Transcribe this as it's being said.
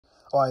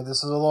Alright,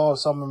 this is a little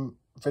some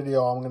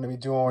video I'm going to be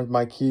doing with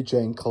my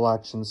keychain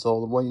collection.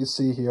 So what you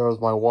see here is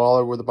my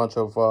wallet with a bunch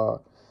of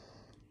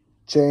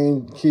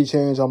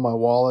keychains on my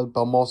wallet,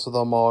 but most of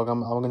them are, I'm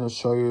going to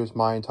show you is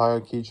my entire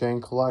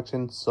keychain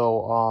collection.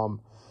 So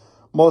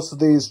most of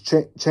these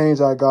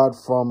chains I got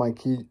from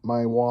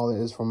my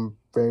wallet is from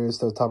various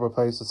type of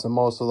places, and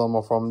most of them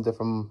are from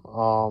different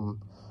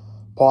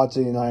parts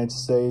of the United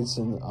States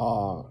and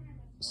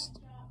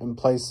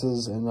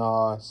places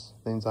and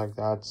things like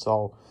that.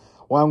 So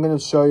what I'm going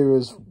to show you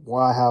is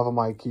what I have on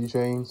my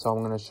keychain. So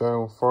I'm going to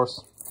show you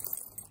first.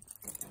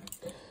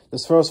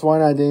 This first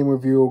one I didn't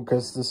review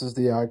because this is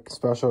the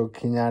special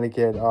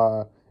Connecticut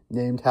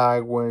name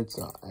tag where it's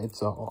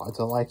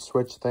a light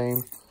switch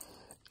thing.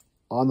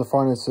 On the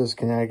front it says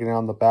Connecticut, and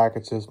on the back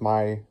it says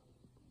my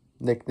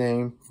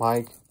nickname,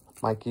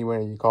 Mikey,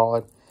 whatever you call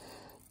it.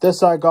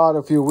 This I got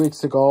a few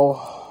weeks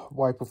ago,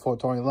 right before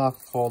Tony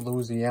left for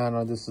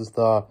Louisiana. This is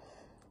the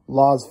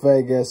Las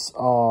Vegas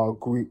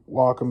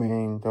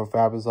welcoming the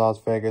Fabulous Las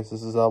Vegas.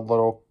 This is a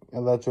little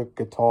electric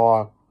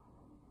guitar,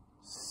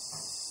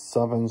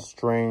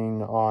 7-string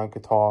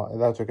guitar,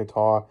 electric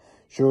guitar.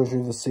 Shows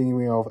you the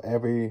scenery of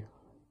every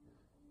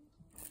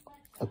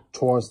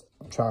tourist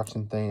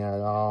attraction thing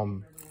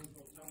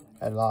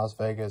at Las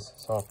Vegas.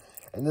 So,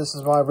 and this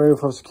is my very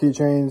first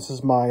keychain. This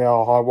is my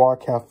Hard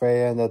Rock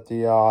Cafe and at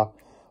the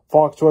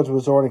Foxwoods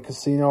Resort and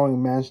Casino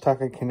in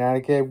Manchester,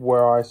 Connecticut,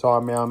 where I saw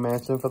Marilyn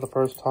Manson for the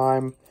first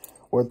time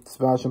with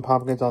Smashing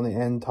Pumpkins on the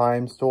End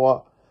Time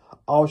store.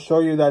 I'll show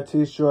you that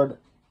t-shirt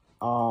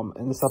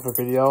in a separate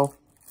video.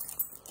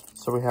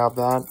 So we have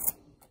that.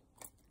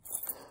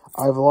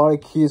 I have a lot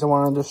of keys I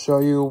wanted to show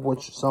you,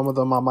 which some of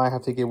them I might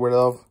have to get rid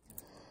of.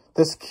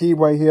 This key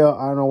right here,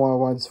 I don't know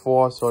what it's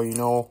for, so you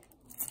know,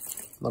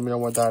 let me know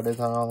what that is.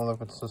 I don't know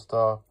if it's just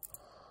a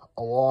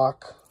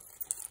lock.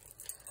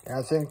 And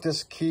I think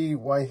this key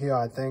right here,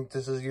 I think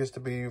this is used to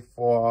be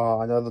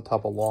for another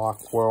type of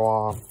lock where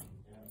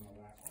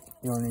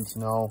you don't need to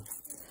know.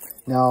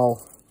 Now,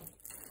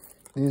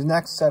 these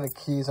next set of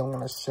keys, I'm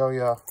going to show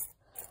you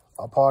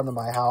a part of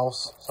my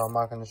house. So I'm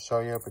not going to show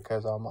you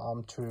because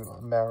I'm too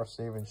embarrassed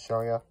to even show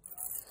you.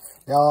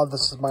 Now,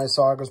 this is my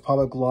Saugus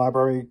Public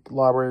Library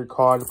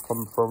card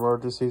for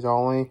emergencies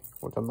only,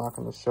 which I'm not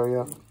going to show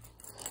you.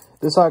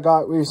 This I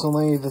got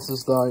recently. This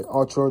is the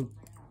Ultra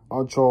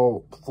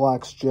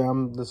Flex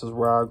Gym. This is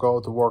where I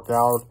go to work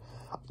out.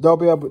 There'll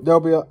be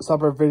a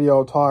separate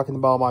video talking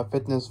about my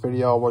fitness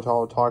video, which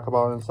I'll talk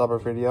about in a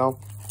separate video.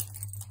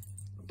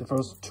 The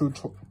first two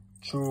trips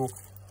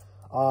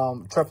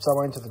I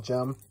went to the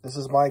gym. This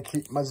is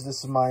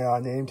my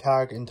name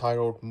tag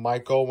entitled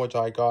Michael, which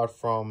I got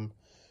from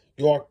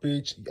York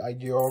Beach a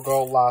year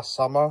ago last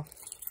summer.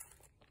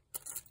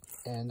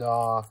 And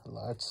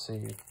let's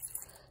see,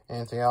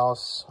 anything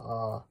else?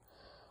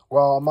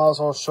 Well, I might as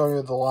well show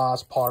you the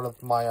last part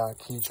of my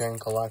keychain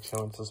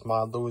collection, which is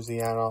my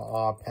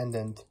Louisiana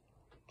pendant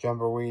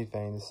jamboree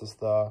thing. This is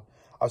I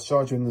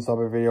showed you in this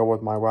other video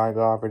with my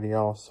regular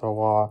video.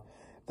 So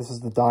this is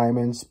the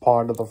diamonds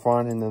part of the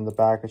front, and then the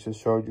back I just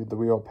showed you the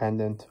real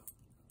pendant,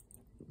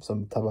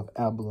 some type of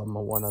emblem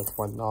or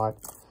whatnot.